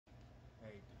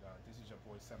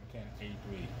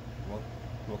7Ken83.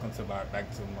 Welcome to back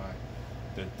to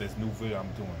this new video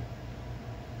I'm doing.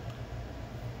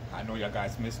 I know y'all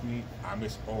guys miss me. I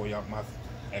miss all y'all.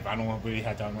 If I don't really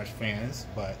have that much fans,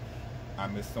 but I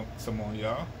miss some of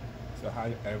y'all. So how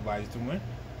everybody's doing?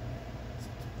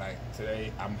 Like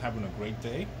today, I'm having a great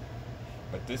day.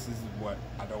 But this is what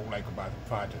I don't like about the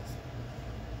projects.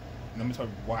 Let me tell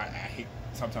you why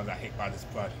sometimes I hate about this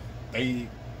project. They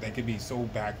can be so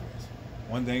backwards.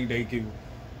 One thing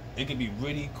it can be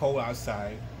really cold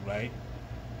outside, right?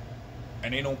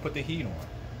 And they don't put the heat on.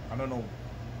 I don't know,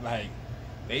 like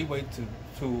they wait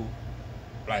to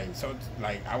like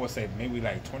I would say maybe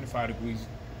like 25 degrees,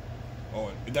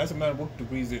 or it doesn't matter what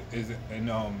degrees it is in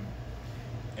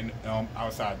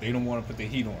outside. They don't want to put the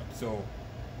heat on. So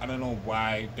I don't know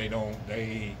why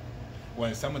when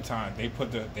it's summertime they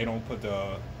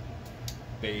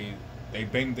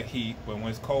bang the heat, but when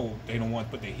it's cold they don't want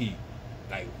to put the heat.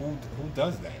 Like who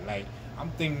does that? Like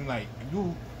I'm thinking like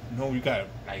you got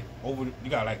over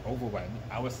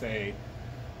I would say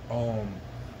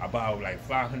about like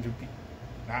 500 people.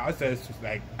 Now I said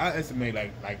like I estimate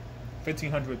like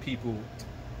 1,500 people,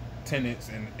 tenants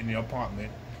in the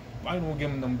apartment. Why don't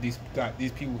give them these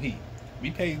people heat?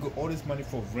 We pay all this money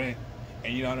for rent,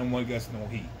 and y'all don't want to get us no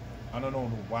heat. I don't know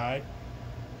why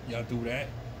y'all do that,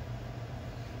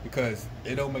 because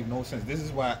it don't make no sense. This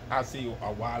is why I see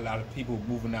a lot of people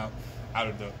moving out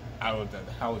of the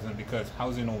housing, because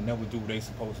housing don't never do what they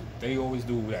supposed to. They always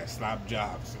do that slop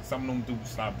jobs. Some of them do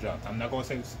slop jobs. I'm not gonna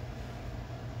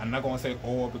say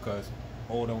all, because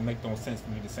all don't make no sense to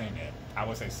me to saying that. I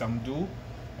would say some do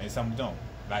and some don't.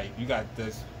 Like you got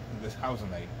this housing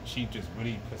lady, she just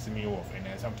really pissing me off, and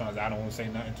then sometimes I don't want to say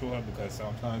nothing to her, because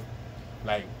sometimes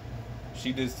like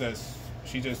she just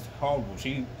horrible.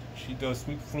 She does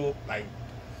sweep floor, like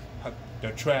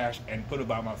the trash, and put it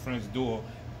by my friend's door.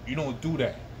 You don't do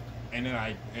that. And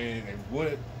then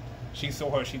what she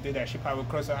saw her, she did that, she probably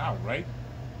would curse her out, right?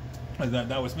 And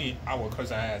that was me. I would curse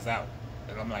her ass out.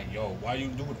 And I'm like, yo, why you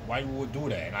would do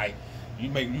that? And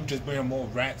you just bring more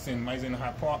rats and mice into her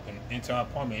apartment,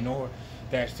 You know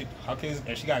that her kids,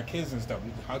 and she got kids and stuff.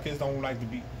 Her kids don't like to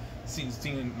be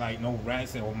seeing like no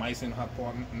rats or mice in her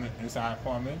apartment, inside her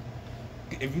apartment.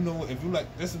 If you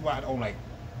like, this is why I don't like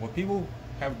when people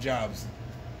have jobs,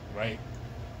 right?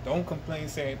 Don't complain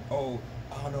saying, oh,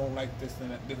 I don't like this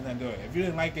and that. If you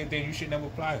didn't like it, then you should never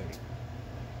apply it.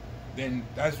 Then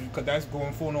that's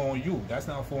going for on you. That's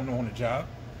not for on the job.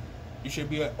 You should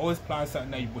be always apply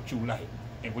something that what you like.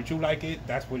 And what you like it,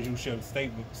 that's what you should stay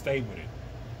with it.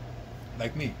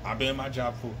 Like me, I've been in my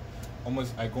job for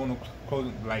almost like going to close.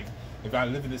 Like if I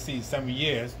lived in the city 7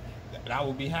 years, I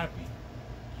would be happy.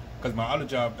 Because my other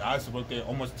job, I used to work there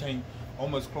almost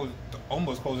close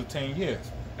to 10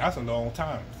 years. That's a long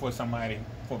time for somebody,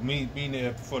 for me being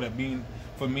there for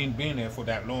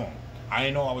that long. I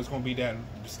didn't know I was gonna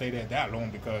stay there that long,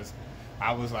 because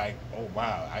I was like, oh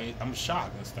wow, I'm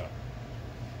shocked and stuff.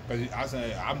 Because I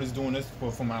said I'm just doing this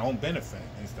for my own benefit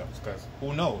and stuff. Because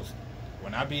who knows,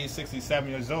 when I be 67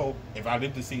 years old, if I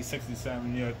live to see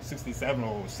 67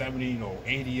 or 70 or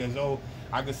 80 years old,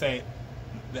 I could say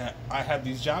that I had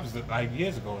these jobs like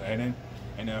years ago. And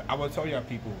I will tell y'all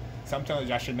people, sometimes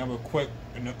y'all should never quit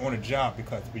on a job,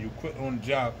 because when you quit on a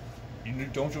job,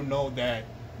 don't you know that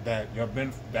that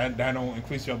don't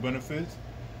increase your benefits?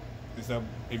 So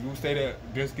if you stay there,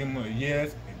 just give them a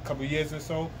couple of years or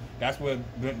so, that's where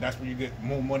you get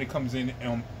more money comes in,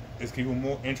 and it's giving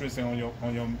more interest on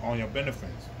your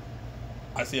benefits.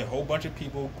 I see a whole bunch of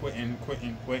people quitting,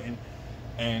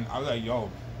 and I was like, yo,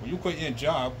 when you quit your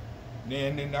job,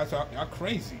 then that's y'all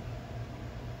crazy.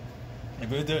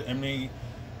 If it did, I mean,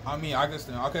 I guess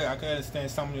I can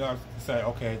understand some of y'all say,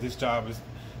 okay, this job is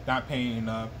not paying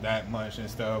enough that much and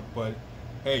stuff, but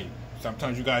hey,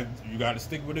 sometimes you got to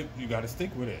stick with it. You got to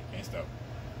stick with it and stuff,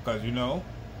 because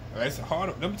it's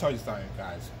hard. Let me tell you something,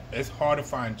 guys. It's hard to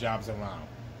find jobs around,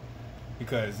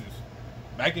 because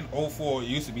back in '04 it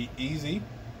used to be easy.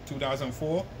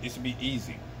 2004 it used to be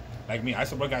easy. Like me, I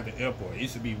used to work at the airport. It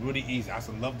used to be really easy. I used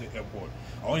to love the airport.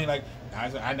 Only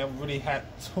I never really had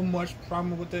too much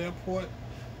problem with the airport.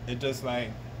 It just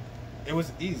it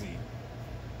was easy.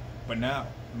 But now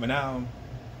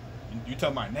you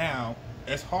talking about now,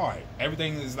 it's hard.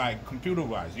 Everything is like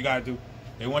computerized.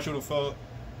 They want you to fill.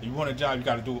 If you want a job, you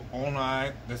got to do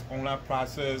online. This online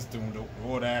process, doing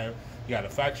all that. You got to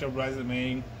fax your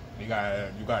resume. You got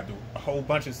to do a whole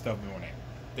bunch of stuff on it.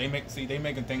 They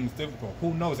making things difficult.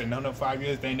 Who knows? In another 5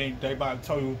 years, they about to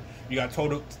tell you got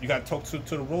to talk to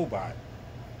the robot.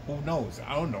 Who knows?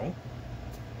 I don't know.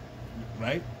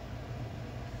 Right?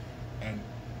 And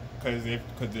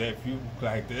if you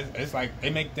like this, it's like they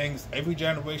make things every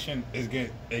generation it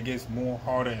gets more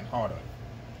harder and harder.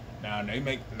 Now they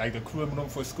make like the curriculum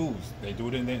for schools. They do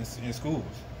it in schools.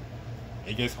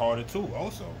 It gets harder too,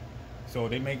 also. So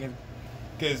they make it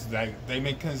kids like they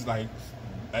make kids like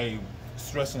they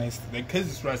stressing their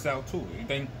kids are stressed out too. You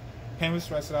think parents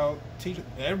stressed out, teachers,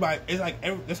 everybody. It's like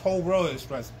this whole world is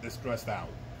stressed out.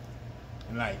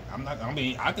 And like I'm not. I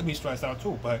mean, I could be stressed out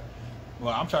too, but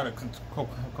well, I'm trying to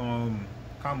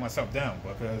calm myself down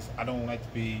because I don't like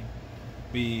to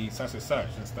be such and such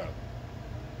and stuff.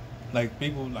 Like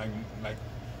people like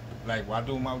when I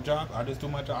do my job, I just do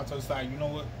my job. So it's like, you know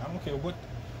what? I don't care what.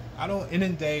 I don't. In the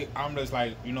day, I'm just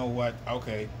like, you know what?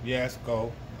 Okay, yes,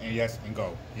 go, and yes, and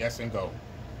go, yes, and go.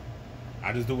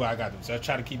 I just do what I got to do. So I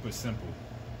try to keep it simple.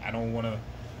 I don't want to.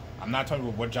 I'm not talking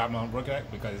about what job I'm working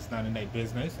at because it's not in their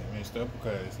business and stuff.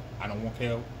 Because I don't want to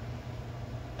care.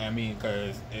 I mean,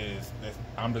 because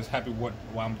I'm just happy what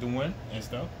I'm doing and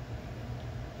stuff,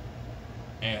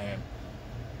 and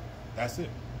that's it.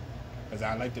 Because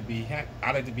I like to be happy.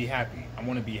 I like to be happy. I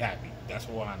want to be happy. That's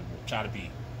what I try to be.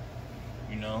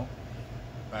 You know,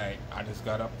 like I just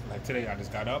got up. Like today, I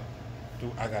just got up.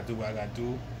 I got to do what I got to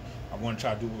do. I want to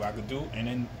try to do what I could do,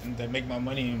 and then make my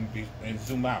money and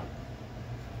zoom out.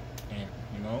 And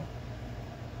you know,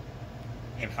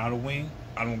 and Halloween,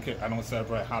 I don't care. I don't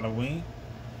celebrate Halloween.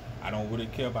 I don't really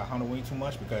care about Halloween too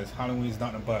much because Halloween is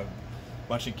nothing but a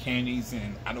bunch of candies,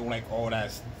 and I don't like all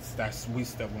that sweet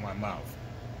stuff in my mouth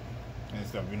and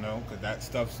stuff, you know, because that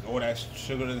stuff, all that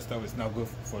sugar and stuff is not good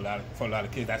for a lot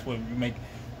of kids. That's what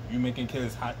you making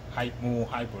kids more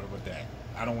hyper with that.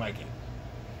 I don't like it.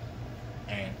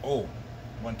 And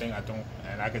one thing I don't,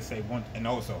 and I could say one, and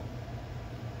also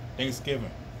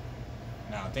Thanksgiving.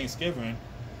 Now Thanksgiving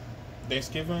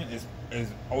is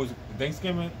always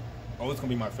always gonna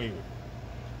be my favorite.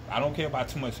 I don't care about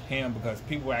too much ham because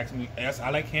people ask me. Yes, I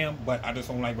like ham, but I just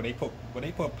don't like when they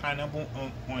put pineapple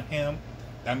on ham.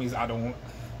 That means I don't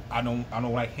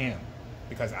like ham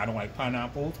because I don't like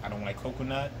pineapples. I don't like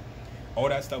coconut. All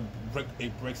that stuff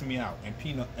breaks me out. And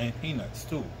peanuts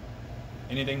too.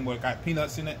 Anything that got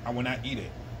peanuts in it, I will not eat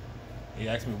it. He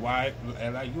asked me why.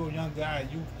 And like, you're a young guy.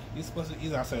 You're supposed to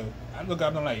eat it. I said, I look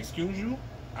at them like, excuse you.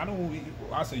 I don't eat.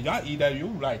 I said, y'all eat that. You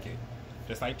like it.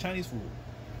 Just like Chinese food.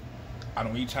 I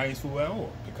don't eat Chinese food at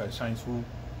all because Chinese food,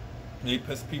 they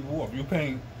piss people off. You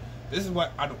paying. This is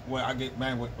what I get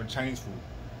mad with Chinese food.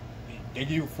 They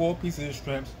give you 4 pieces of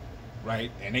shrimps, right?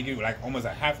 And they give you like almost a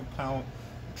half a pound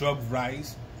drug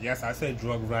rice. Yes, I said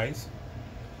drug rice,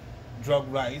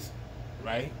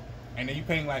 right? And then you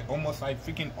paying like almost like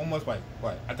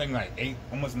what? I think like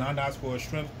almost $9 for a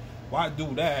shrimp. Why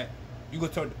do that? You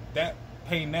could tell that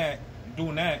paying that,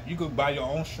 doing that. You could buy your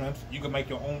own shrimps. You could make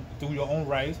your own, do your own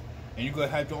rice, and you could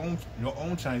have your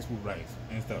own Chinese food rice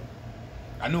and stuff.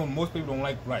 I know most people don't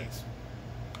like rice.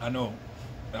 I know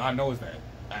it's that.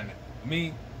 And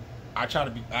me, I try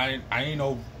to be. I ain't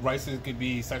know rices could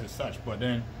be such and such, but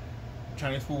then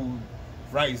Chinese food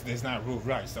rice, that's not real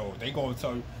rice. So they gonna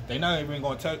tell you. They not even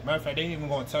gonna tell. Matter of fact, they ain't even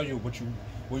gonna tell you what you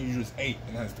just ate,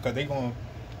 because they gonna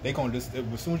just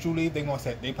as soon as you leave, they gonna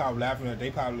say, they probably laughing.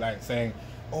 They probably like saying,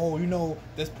 oh, you know,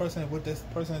 this person this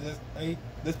person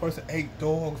ate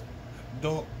dogs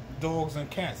and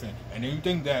cats, and then you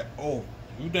think that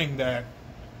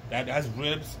that's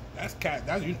ribs, that's cat,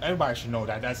 everybody should know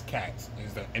that's cats and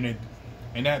stuff,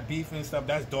 and that beef and stuff,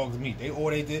 that's dog's meat.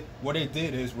 What they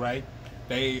did is, right,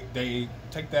 they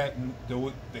take that,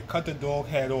 they cut the dog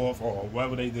head off or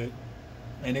whatever they did,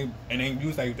 and they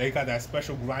use, like, they got that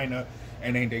special grinder,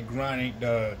 and then they grind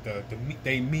the meat,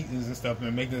 they meatings and stuff,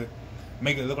 and make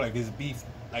it look like it's beef,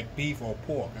 like beef or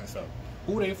pork and stuff.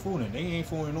 Who they fooling? They ain't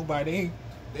fooling nobody.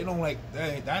 They don't like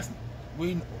that.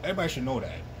 Everybody should know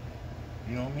that.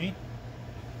 You know what I mean?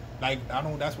 Like, I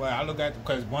don't. That's why I look at,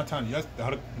 because one time, like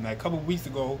a couple of weeks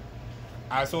ago,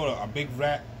 I saw a big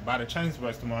rat by the Chinese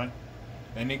restaurant,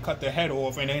 and they cut the head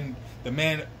off, and then the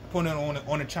man put it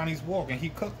on a Chinese wok, and he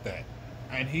cooked that,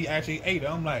 and he actually ate it.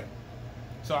 I'm like,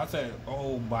 so I said,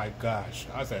 oh my gosh.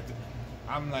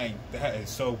 I'm like, that is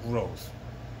so gross.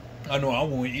 I know I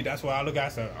won't eat. That's why I look at it. I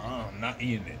said, I'm not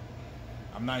eating it.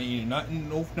 I'm not eating nothing.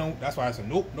 No. That's why I said,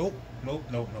 nope.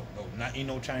 Not eating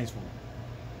no Chinese food.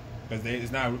 Because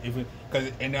it's not,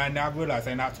 and I realized,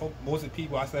 and I told most of the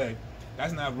people, I said,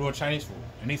 that's not real Chinese food.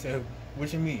 And he said,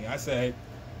 what you mean? I said,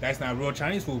 that's not real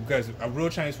Chinese food, because a real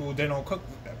Chinese food, they don't cook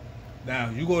that. Now,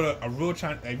 you go to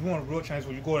if you want a real Chinese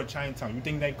food, you go to Chinatown. You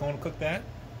think they're going to cook that?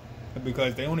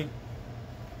 Because they only,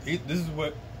 this is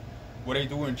what they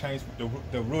do in Chinese food,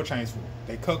 the real Chinese food.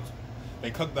 They cook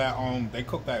they cook that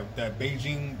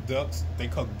Beijing ducks. They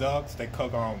cook ducks. They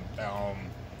cook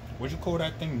what you call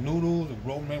that thing? Noodles,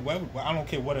 romaine, whatever. I don't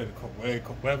care what it cook,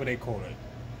 whatever they call it.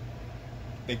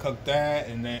 They cook that,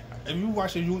 and then if you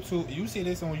watch the YouTube, you see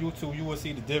this on YouTube, you will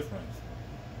see the difference.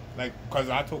 Like, cause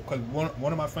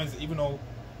one of my friends, even though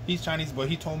he's Chinese, but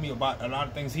he told me about a lot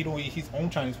of things. He don't eat his own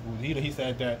Chinese food either. He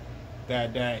said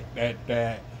that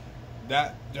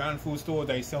Chinese food store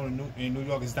they sell in New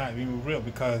York is not even real,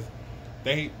 because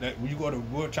when you go to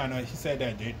real China, he said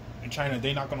that in China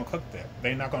they're not gonna cook that.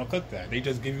 They're not gonna cook that. They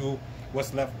just give you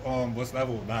what's left. What's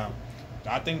level now.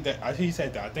 I think that he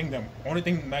said that. I think the only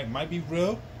thing that might be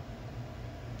real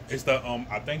is the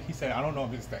I think he said, I don't know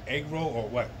if it's the egg roll or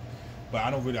what, but I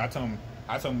don't really. I told him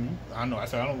I know. I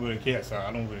said I don't really care, so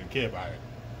I don't really care about it.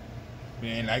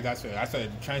 Man, like I said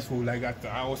Chinese food. Like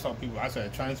I always tell people, I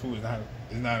said Chinese food is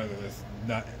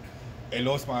not. It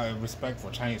lost my respect for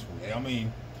Chinese food. I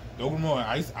mean, don't get me wrong,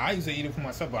 I used to eat it for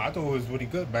myself, but I thought it was really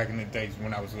good back in the days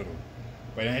when I was little.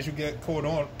 But as you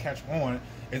catch on,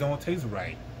 it don't taste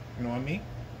right. You know what I mean?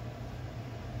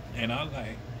 And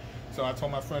so I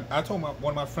told one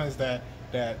of my friends that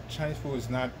Chinese food is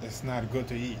not good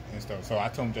to eat and stuff. So I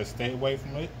told him just stay away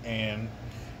from it, and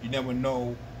you never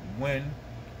know when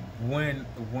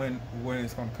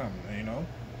it's gonna come. You know,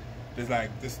 just like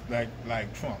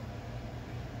Trump.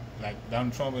 Like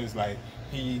Donald Trump is like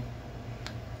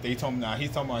they told me now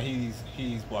he's talking about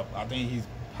he's what, I think he's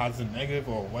positive, negative,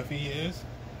 or whatever he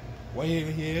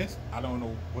is. I don't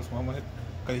know what's wrong with it.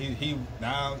 Cause he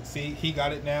now see he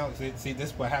got it now. See this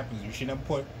is what happens. You shouldn't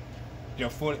put your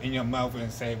foot in your mouth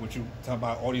and say what you talk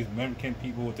about all these American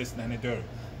people, this and that and the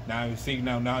Now you see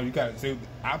now you got to see.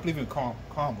 I believe in karma.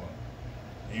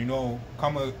 And you know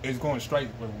karma is going straight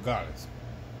regardless.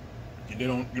 You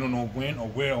don't know when or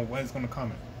where or when it's gonna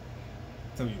come in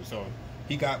to you. So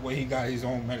he got his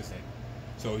own medicine.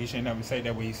 So he should never say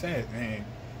that what he said and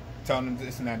telling them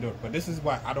this and that. But this is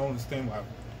why I don't understand why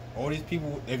all these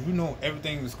people, if you know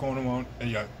everything that's going on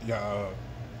in the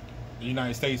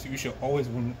United States, you should always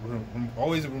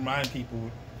remind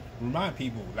people,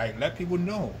 like let people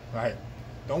know, like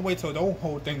don't wait till don't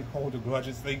hold the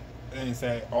grudges and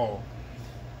say, oh,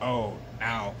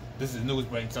 now this is news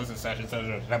break, such and such and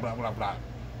such, blah blah blah blah.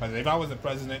 But if I was the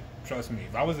president, trust me,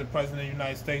 if I was the president of the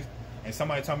United States and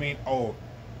somebody tell me, oh,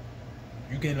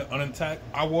 you getting unattacked,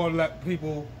 I will let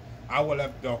go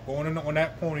on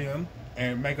that podium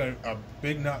and make a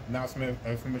big announcement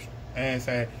and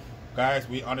say, guys,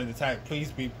 we under attack.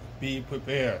 Please be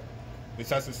prepared with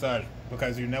such and such,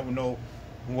 because you never know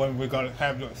when we're gonna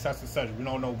have such and such. We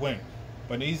don't know when.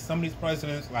 But some of these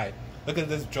presidents, like look at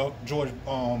this George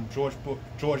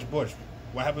Bush.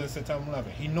 What happened in September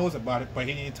 11th? He knows about it, but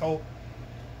he didn't tell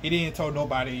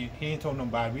nobody. We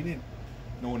didn't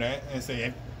know that, and say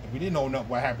if we didn't know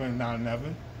what happened in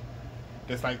 9/11.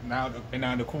 Just like now the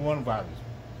coronavirus.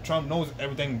 Trump knows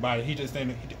everything about it. He just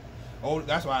didn't.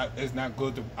 That's why it's not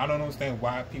good to. I don't understand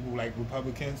why people like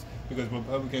Republicans, because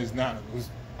Republicans not.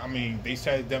 I mean, they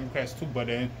say Democrats too, but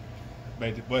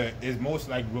it's most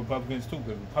like Republicans too.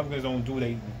 Because Republicans don't do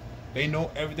they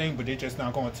know everything, but they're just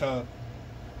not going to tell.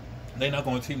 They're not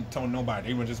going to tell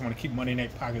nobody. They just want to keep money in their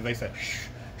pockets. They say, shh,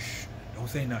 don't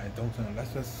say nothing. Don't say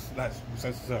nothing.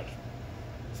 Let's such.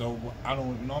 So I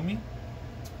don't, you know what I mean.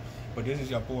 But this is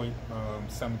your boy,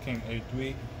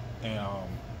 7King83, and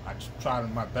I just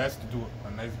tried my best to do it.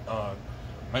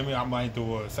 Maybe I might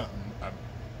do something.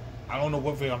 I don't know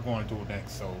what video I'm going to do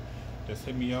next, so just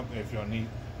hit me up if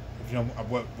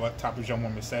what topics y'all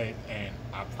want me to say, and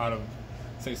I'll try to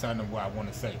say something what I want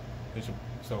to say.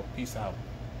 So peace out.